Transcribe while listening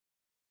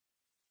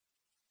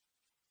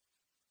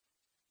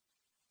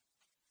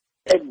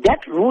That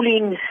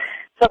ruling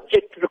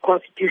subject to the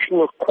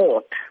Constitutional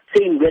Court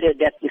saying whether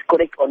that is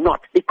correct or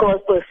not. Because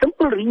for a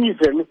simple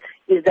reason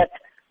is that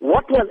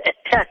what was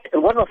attacked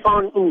and what was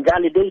found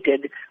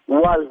invalidated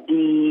was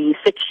the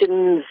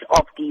sections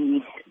of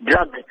the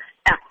Drug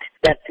Act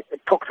that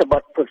talks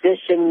about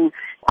possession.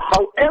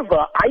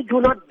 However, I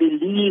do not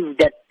believe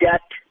that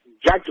that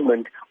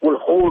judgment will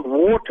hold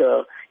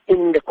water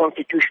in the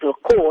Constitutional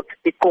Court,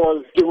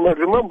 because you must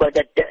remember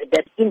that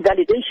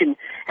invalidation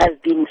has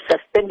been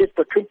suspended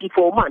for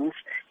 24 months,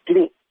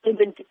 giving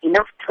even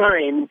enough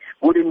time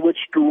within which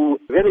to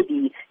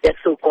remedy that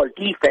so-called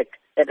defect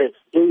that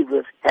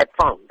Davis had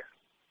found.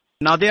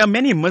 Now, there are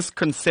many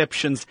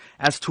misconceptions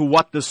as to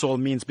what this all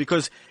means,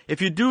 because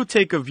if you do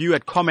take a view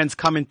at comments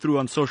coming through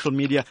on social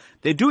media,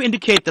 they do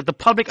indicate that the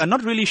public are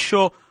not really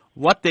sure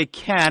what they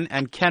can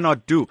and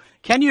cannot do.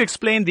 Can you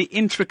explain the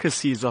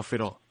intricacies of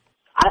it all?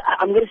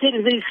 I'm going to say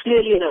this very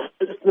clearly,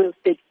 and listeners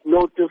take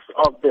notice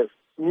of this.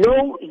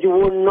 No, you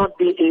will not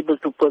be able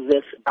to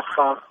possess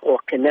Dagga or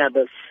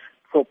cannabis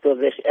or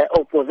possess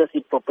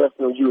it for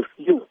personal use.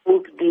 You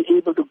won't be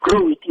able to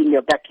grow it in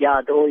your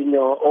backyard or in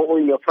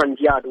your front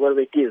yard, wherever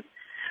it is,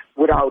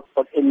 without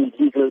any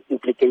legal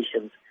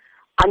implications.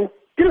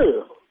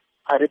 Until,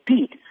 I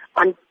repeat,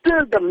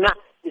 until the map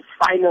is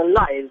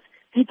finalized,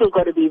 people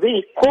got to be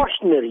very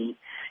cautionary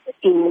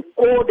in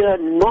order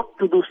not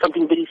to do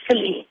something very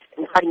silly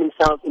and find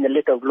themselves in a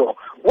letter of law.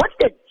 What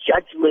the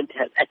judgment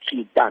has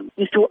actually done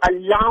is to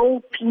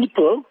allow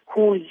people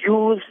who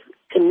use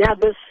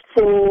cannabis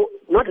for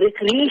not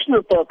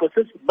recreational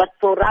purposes, but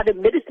for rather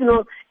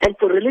medicinal and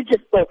for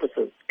religious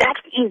purposes. That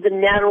is the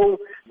narrow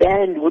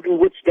band within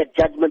which that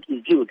judgment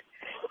is viewed.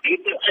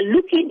 People are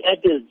looking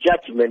at this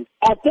judgment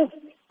as if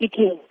it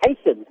is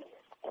licensed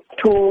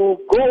to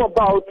go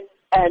about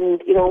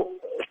and,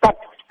 start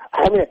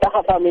having a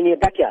Dagga farm in your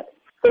backyard.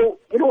 So,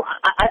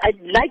 I'd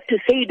like to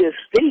say this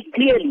very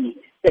clearly,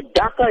 that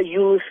Dagga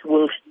use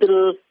will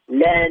still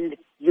land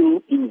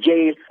you in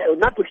jail,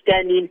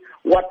 notwithstanding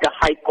what the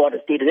High Court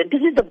has stated. And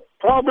this is the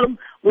problem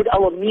with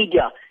our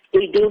media.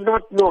 They do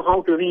not know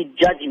how to read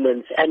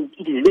judgments, and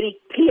it is very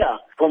clear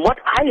from what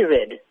I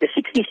read, the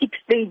 66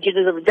 pages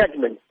of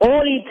judgment.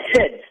 All it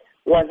said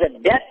was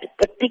that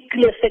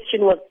particular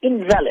section was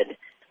invalid.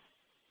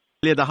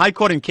 The High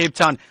Court in Cape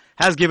Town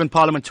has given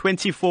Parliament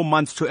 24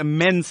 months to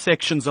amend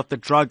sections of the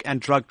Drug and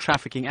Drug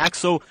Trafficking Act.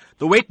 So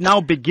the wait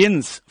now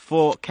begins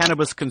for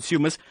cannabis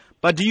consumers.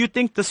 But do you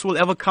think this will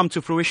ever come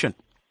to fruition?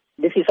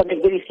 This is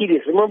something very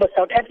serious. Remember,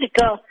 South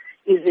Africa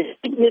is a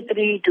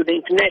signatory to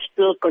the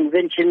International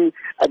Convention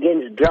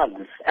Against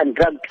Drugs and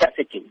Drug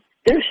Trafficking.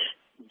 This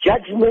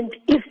judgment,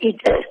 if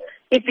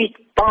it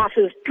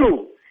passes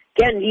through,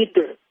 can lead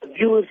to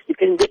abuse. You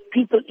can get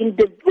people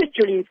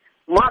individually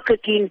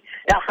marketing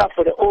Dagga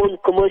for their own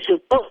commercial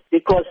purpose,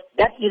 because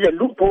that is a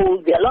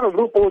loophole. There are a lot of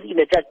loopholes in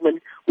the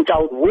judgment, which I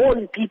would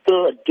warn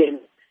people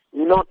against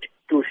not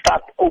to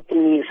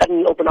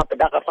suddenly open up a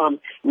Dagga farm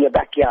in your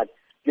backyard.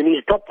 You need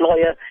a top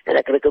lawyer, and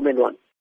I can recommend one.